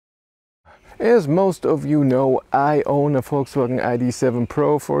As most of you know, I own a Volkswagen Id.7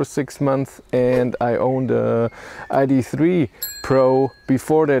 Pro for 6 months, and I owned a ID.3 Pro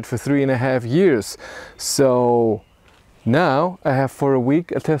before that for 3.5 years. So now I have for a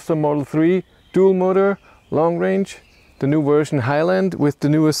week a Tesla Model 3 dual motor, long range, the new version Highland with the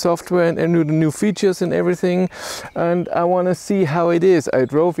newest software and the new features and everything, and I want to see how it is. I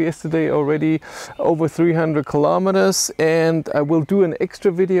drove yesterday already over 300 kilometers, and I will do an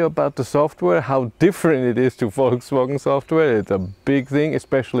extra video about the software, how different it is to Volkswagen software. It's a big thing,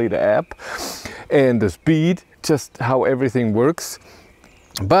 especially the app and the speed, just how everything works.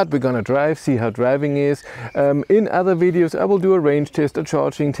 But we're gonna drive, see how driving is. In other videos I will do a range test, a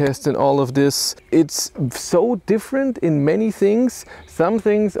charging test and all of this. It's so different in many things. Some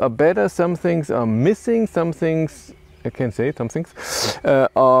things are better, some things are missing, some things, I can't say, some things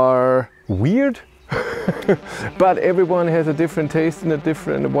are weird. But everyone has a different taste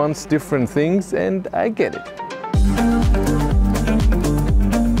and wants different things, and I get it.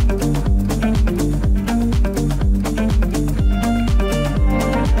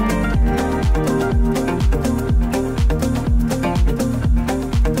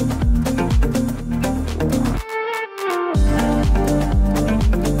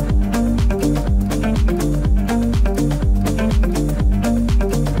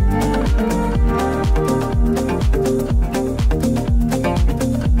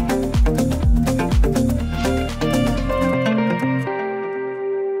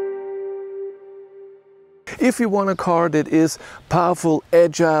 If you want a car that is powerful,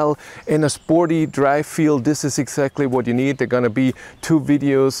 agile, and a sporty drive feel, this is exactly what you need. There are gonna be 2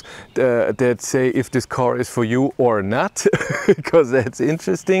 videos that say if this car is for you or not, because that's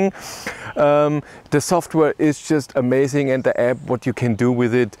interesting. The software is just amazing, and the app, what you can do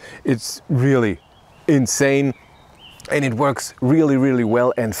with it, it's really insane. And it works really, really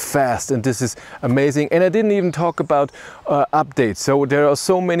well and fast, and this is amazing. And I didn't even talk about updates. So there are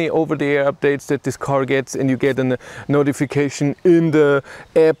so many over-the-air updates that this car gets, and you get a notification in the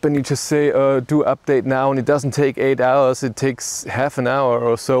app and you just say do update now, and it doesn't take 8 hours, it takes half an hour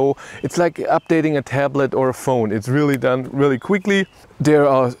or so. It's like updating a tablet or a phone. It's really done really quickly.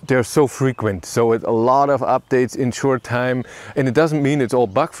 They're so frequent, so it's a lot of updates in short time, and it doesn't mean it's all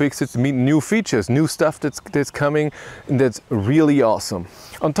bug fixed. It's mean new features, new stuff that's coming, and that's really awesome.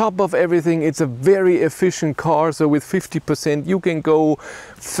 On top of everything, it's a very efficient car, so with 50% you can go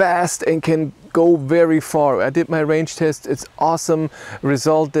fast and can go very far. I did my range test. It's awesome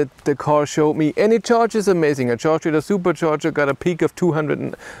result that the car showed me, and it charges amazing. I charged with a supercharger, got a peak of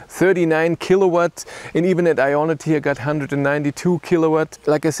 239 kilowatts, and even at Ionity I got 192 kilowatts.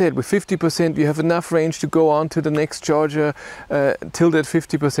 Like I said, with 50% you have enough range to go on to the next charger. Till that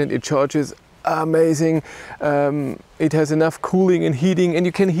 50% it charges amazing. It has enough cooling and heating, and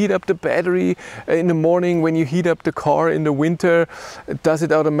you can heat up the battery in the morning. When you heat up the car in the winter, it does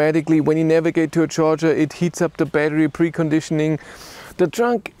it automatically. When you navigate to a charger, it heats up the battery, preconditioning. The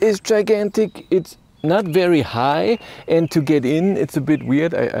trunk is gigantic. It's not very high, and to get in it's a bit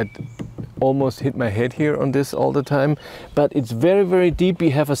weird. I almost hit my head here on this all the time, but it's very, very deep.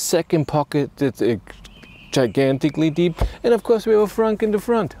 You have a second pocket that's gigantically deep, and of course we have a Frunk in the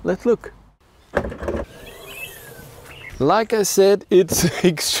front. Let's look. Like I said, it's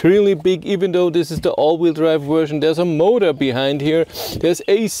extremely big. Even though this is the all-wheel drive version, there's a motor behind here, there's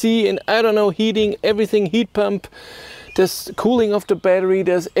AC, and I don't know, heating, everything, heat pump, there's cooling of the battery,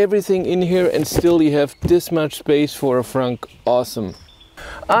 there's everything in here, and still you have this much space for a Frunk. Awesome.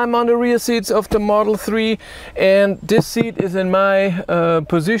 I'm on the rear seats of the Model 3, and this seat is in my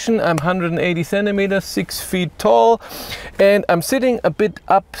position. I'm 180 centimeters, 6 feet tall, and I'm sitting a bit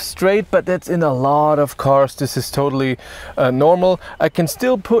up straight, but that's in a lot of cars. This is totally normal. I can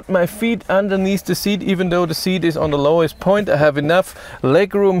still put my feet underneath the seat, even though the seat is on the lowest point. I have enough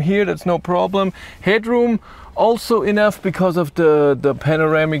leg room here, that's no problem. Headroom also enough because of the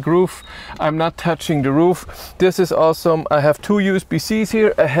panoramic roof. I'm not touching the roof. This is awesome. I have 2 USB-Cs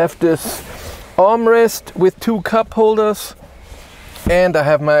here. I have this armrest with 2 cup holders, and I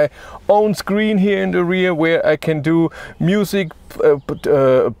have my own screen here in the rear where I can do music,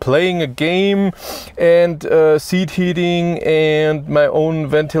 playing a game, and seat heating, and my own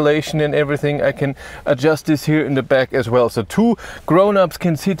ventilation and everything. I can adjust this here in the back as well. So 2 grown-ups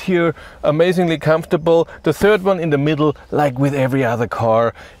can sit here amazingly comfortable. The third one in the middle, like with every other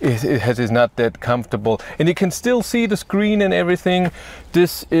car, is not that comfortable. And you can still see the screen and everything.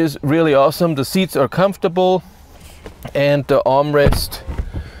 This is really awesome. The seats are comfortable, and the armrest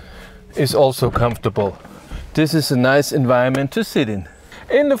is also comfortable. This is a nice environment to sit in.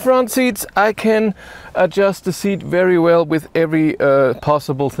 In the front seats I can adjust the seat very well with every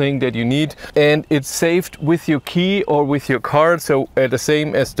possible thing that you need, and it's saved with your key or with your card, so the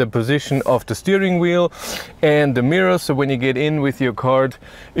same as the position of the steering wheel and the mirror. So when you get in with your card,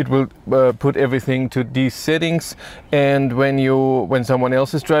 it will put everything to these settings, and when someone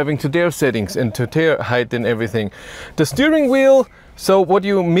else is driving, to their settings and to their height and everything. The steering wheel, so what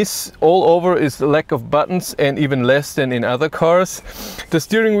you miss all over is the lack of buttons, and even less than in other cars. The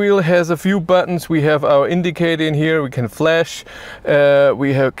steering wheel has a few buttons. We have our indicator in here, we can flash,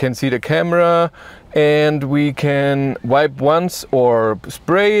 we can see the camera, and we can wipe once or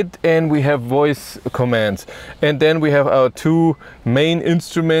spray it, and we have voice commands. And then we have our two main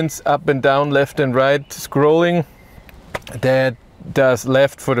instruments, up and down, left and right scrolling. That does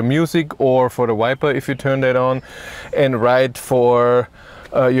left for the music or for the wiper if you turn that on, and right for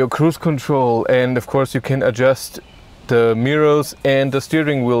your cruise control. And of course you can adjust the mirrors and the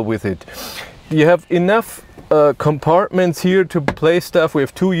steering wheel with it. You have enough compartments here to place stuff. We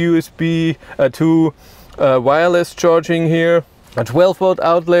have two wireless charging here, a 12-volt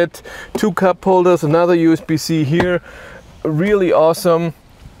outlet, two cup holders, another USB-C here. Really awesome.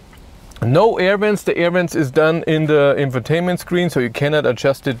 No air vents. The air vents is done in the infotainment screen, so you cannot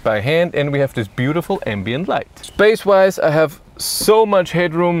adjust it by hand, and we have this beautiful ambient light. Space-wise, I have so much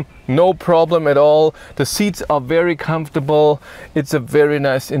headroom, no problem at all. The seats are very comfortable. It's a very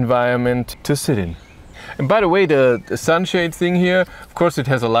nice environment to sit in. And by the way, the sunshade thing here, of course it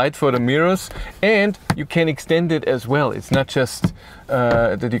has a light for the mirrors, and you can extend it as well. It's not just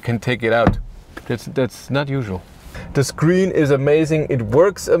that you can take it out. That's not usual. The screen is amazing, it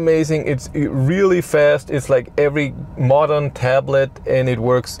works amazing, it's really fast, it's like every modern tablet, and it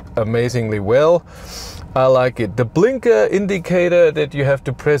works amazingly well. I like it. The blinker indicator that you have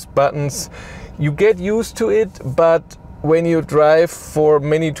to press buttons, you get used to it, but when you drive for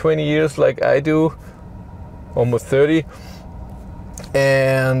many 20 years like I do, almost 30,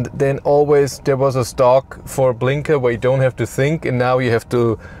 and then always there was a stock for blinker where you don't have to think, and now you have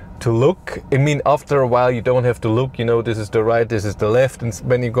to look. I mean, after a while you don't have to look, you know, this is the right, this is the left, and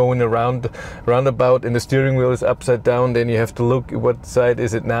when you're going around roundabout and the steering wheel is upside down, then you have to look what side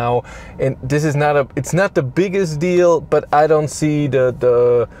is it now. And this is it's not the biggest deal, but I don't see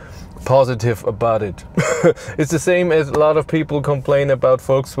the positive about it. It's the same as a lot of people complain about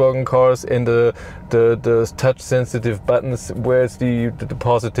Volkswagen cars and the touch sensitive buttons. Where's the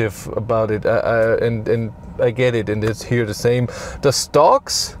positive about it? And I get it, and it's here the same. The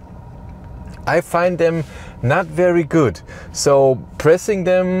stocks, I find them not very good. So pressing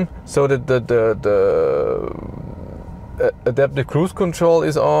them so that the adaptive cruise control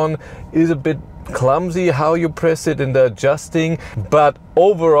is on is a bit clumsy how you press it and the adjusting, but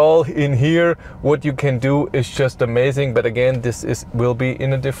overall in here what you can do is just amazing. But again, this will be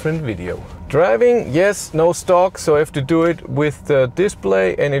in a different video. Driving, yes, no stock, so I have to do it with the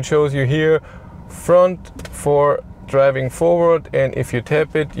display, and it shows you here front for driving forward, and if you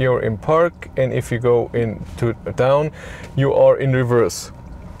tap it you're in park, and if you go into down you are in reverse.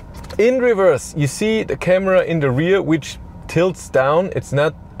 In reverse you see the camera in the rear which tilts down. It's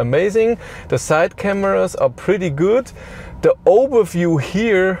not amazing. The side cameras are pretty good. The overview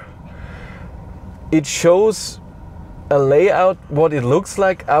here, it shows a layout what it looks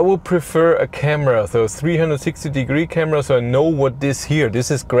like. I would prefer a camera, so 360-degree camera, so I know what this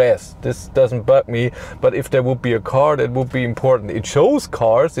is grass. This doesn't bug me, but if there would be a car, that would be important. It shows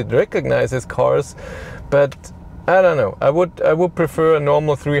cars, it recognizes cars, but I don't know. I would prefer a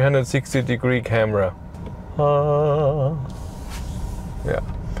normal 360-degree camera. Yeah.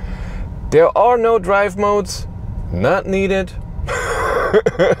 There are no drive modes, not needed.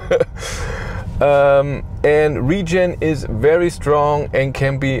 And regen is very strong and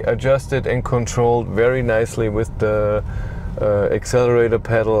can be adjusted and controlled very nicely with the accelerator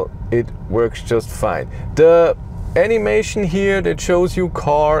pedal. It works just fine. The animation here that shows you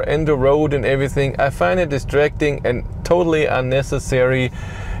car and the road and everything, I find it distracting and totally unnecessary.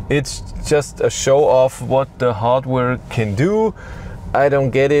 It's just a show off what the hardware can do. I don't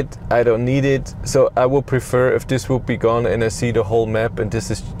get it, I don't need it, so I would prefer if this would be gone and I see the whole map, and this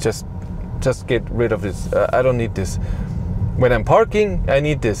is just get rid of this. I don't need this. When I'm parking, I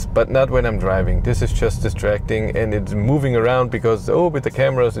need this, but not when I'm driving. This is just distracting, and it's moving around because, oh, with the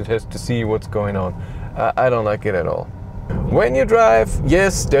cameras it has to see what's going on. I don't like it at all. When you drive,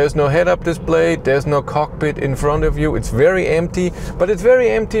 yes, there's no head-up display, there's no cockpit in front of you, it's very empty, but it's very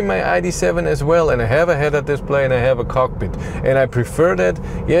empty in my Id.7 as well, and I have a head-up display and I have a cockpit, and I prefer that.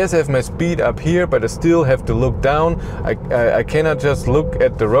 Yes, I have my speed up here, but I still have to look down. I cannot just look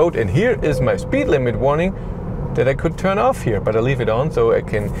at the road, and here is my speed limit warning. that I could turn off here, but I leave it on so I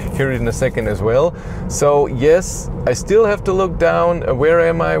can hear it in a second as well. So yes, I still have to look down. Where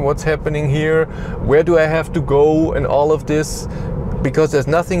am I? What's happening here? Where do I have to go? And all of this, because there's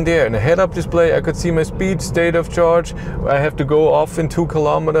nothing there. In a head-up display, I could see my speed, state of charge. I have to go off in 2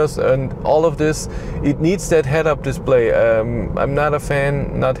 kilometers and all of this. It needs that head-up display. I'm not a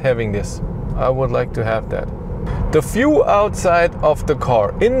fan not having this. I would like to have that. The view outside of the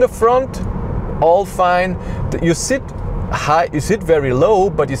car. In the front, all fine. You sit high, you sit very low,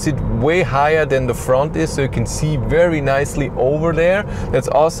 but you sit way higher than the front is, so you can see very nicely over there. That's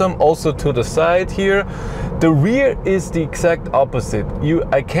awesome. Also to the side here. The rear is the exact opposite.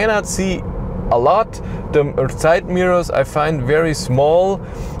 I cannot see a lot. The side mirrors I find very small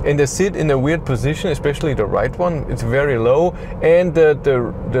and they sit in a weird position, especially the right one. It's very low, and the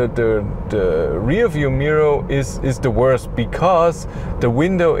rear view mirror is the worst because the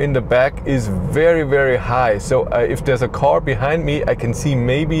window in the back is very, very high. So if there's a car behind me, I can see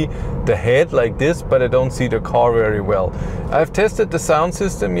maybe the head like this, but I don't see the car very well. I've tested the sound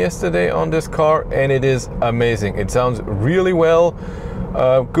system yesterday on this car and it is amazing. It sounds really well.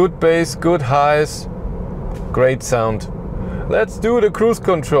 Good bass, good highs, great sound. Let's do the cruise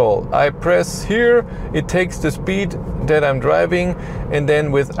control. I press here, it takes the speed that I'm driving, and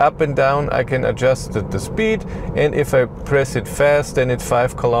then with up and down I can adjust the speed, and if I press it fast then it's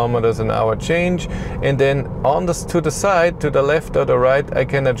 5 kilometers an hour change, and then on to the side, to the left or the right, I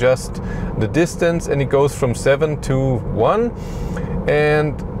can adjust the distance and it goes from 7 to 1,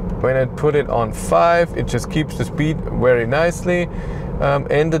 and when I put it on 5 it just keeps the speed very nicely.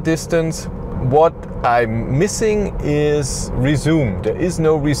 And the distance. What I'm missing is resume. There is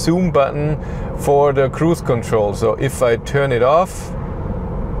no resume button for the cruise control. So if I turn it off,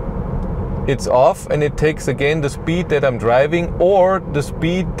 it's off and it takes again the speed that I'm driving or the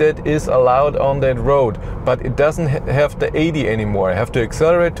speed that is allowed on that road. But it doesn't have the 80 anymore. I have to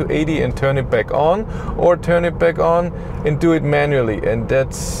accelerate to 80 and turn it back on, or turn it back on and do it manually. And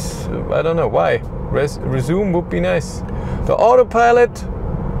that's, I don't know why. Resume would be nice. The autopilot,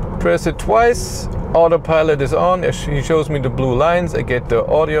 press it twice, autopilot is on, he shows me the blue lines, I get the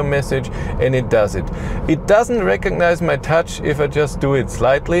audio message and it does it. It doesn't recognize my touch if I just do it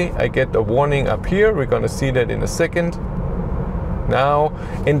slightly. I get a warning up here, we're gonna see that in a second. Now,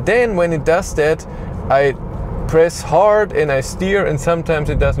 and then when it does that, I press hard and I steer, and sometimes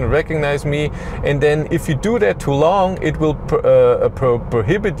it doesn't recognize me, and then if you do that too long it will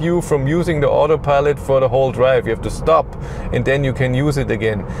prohibit you from using the autopilot for the whole drive. You have to stop and then you can use it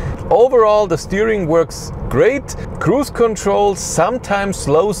again. Overall the steering works great. Cruise control sometimes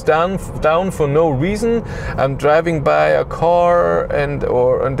slows down for no reason. I'm driving by a car and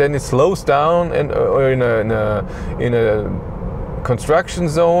then it slows down, and or in a construction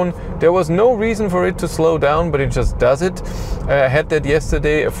zone. There was no reason for it to slow down, but it just does it. I had that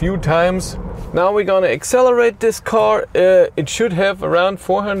yesterday a few times. Now we're gonna accelerate this car. It should have around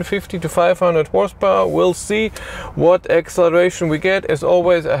 450 to 500 horsepower. We'll see what acceleration we get. As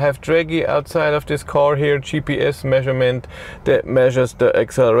always, I have Draggy outside of this car here, GPS measurement that measures the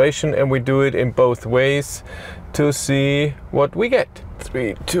acceleration, and we do it in both ways to see what we get.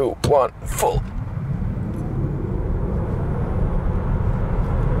 3, 2, 1, full.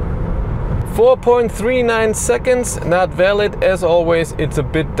 4.39 seconds, not valid. As always, it's a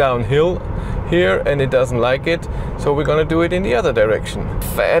bit downhill here and it doesn't like it, so we're gonna do it in the other direction.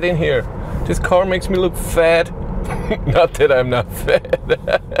 Fat in here. This car makes me look fat. Not that I'm not fat,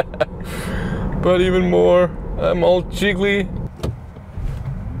 but even more, I'm all jiggly.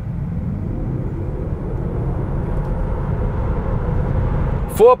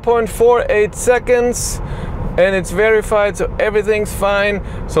 .48 seconds. And it's verified, so everything's fine.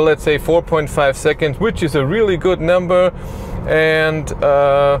 So let's say 4.5 seconds, which is a really good number. And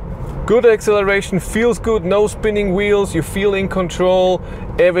good acceleration, feels good, no spinning wheels, you feel in control,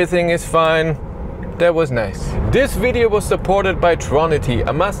 everything is fine. That was nice. This video was supported by Tronity,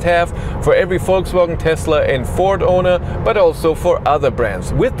 a must-have for every Volkswagen, Tesla and Ford owner, but also for other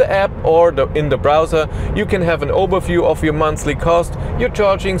brands. With the app or in the browser, you can have an overview of your monthly cost, your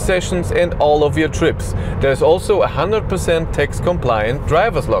charging sessions and all of your trips. There's also a 100% tax-compliant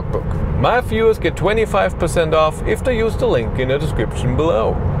driver's logbook. My viewers get 25% off if they use the link in the description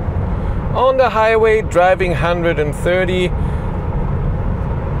below. On the highway, driving 130.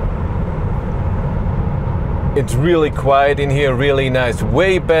 It's really quiet in here, really nice.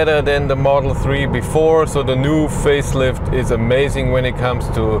 Way better than the Model 3 before. So the new facelift is amazing when it comes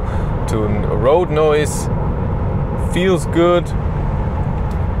to road noise. Feels good.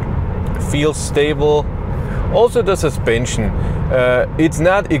 Feels stable. Also the suspension. It's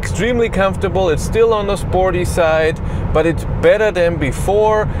not extremely comfortable, it's still on the sporty side, but it's better than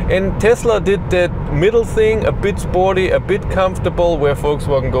before. And Tesla did that middle thing, a bit sporty, a bit comfortable, where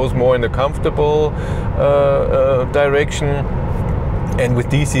Volkswagen goes more in the comfortable direction. And with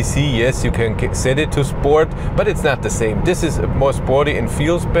DCC, yes, you can set it to sport, but it's not the same. This is more sporty and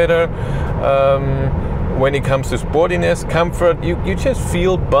feels better. When it comes to sportiness, comfort, you just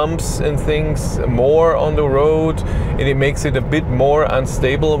feel bumps and things more on the road, and it makes it a bit more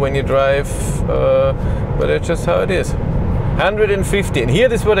unstable when you drive, but that's just how it is. 150, and here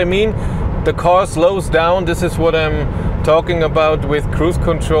this is what I mean. The car slows down. This is what I'm talking about with cruise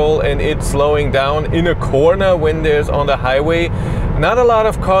control and it slowing down in a corner when there's on the highway. Not a lot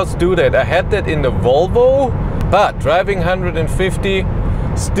of cars do that. I had that in the Volvo, but driving 150,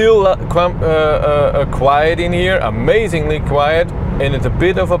 still quiet in here, amazingly quiet, and it's a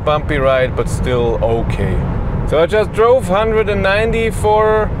bit of a bumpy ride, but still okay. So I just drove 190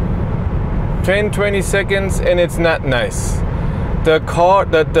 for 10-20 seconds, and it's not nice.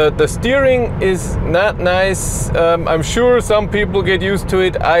 The steering is not nice. I'm sure some people get used to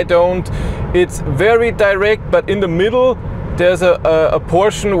it. I don't. It's very direct, but in the middle there's a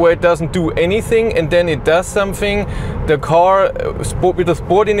portion where it doesn't do anything, and then it does something. The car with the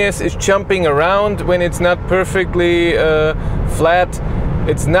sportiness is jumping around when it's not perfectly flat.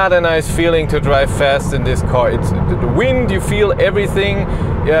 It's not a nice feeling to drive fast in this car. It's the wind, you feel everything.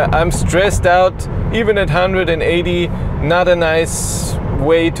 Yeah, I'm stressed out even at 180. Not a nice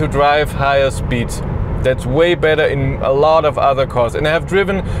way to drive higher speeds. That's way better in a lot of other cars. And I have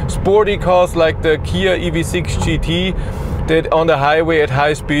driven sporty cars like the Kia EV6 GT that on the highway at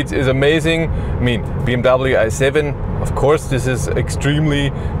high speeds is amazing. I mean, BMW i7, of course, this is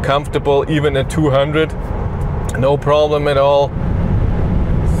extremely comfortable even at 200. No problem at all.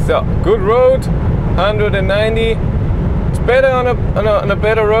 So, good road, 190. It's better on a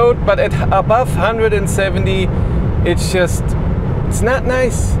better road, but at above 170, it's not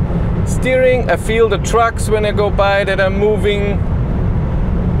nice. Steering, I feel the trucks when I go by that are moving.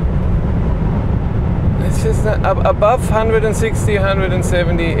 It's just not, above 160,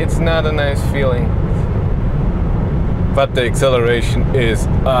 170, it's not a nice feeling. But the acceleration is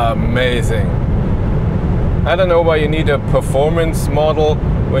amazing. I don't know why you need a performance model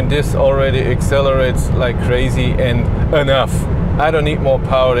when this already accelerates like crazy and enough. I don't need more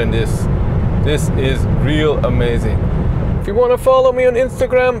power than this. This is real amazing. If you want to follow me on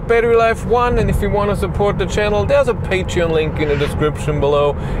Instagram, BatteryLife1, and if you want to support the channel, there's a Patreon link in the description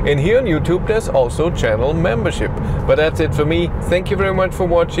below. And here on YouTube, there's also channel membership. But that's it for me. Thank you very much for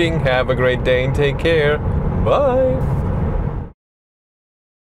watching. Have a great day and take care. Bye.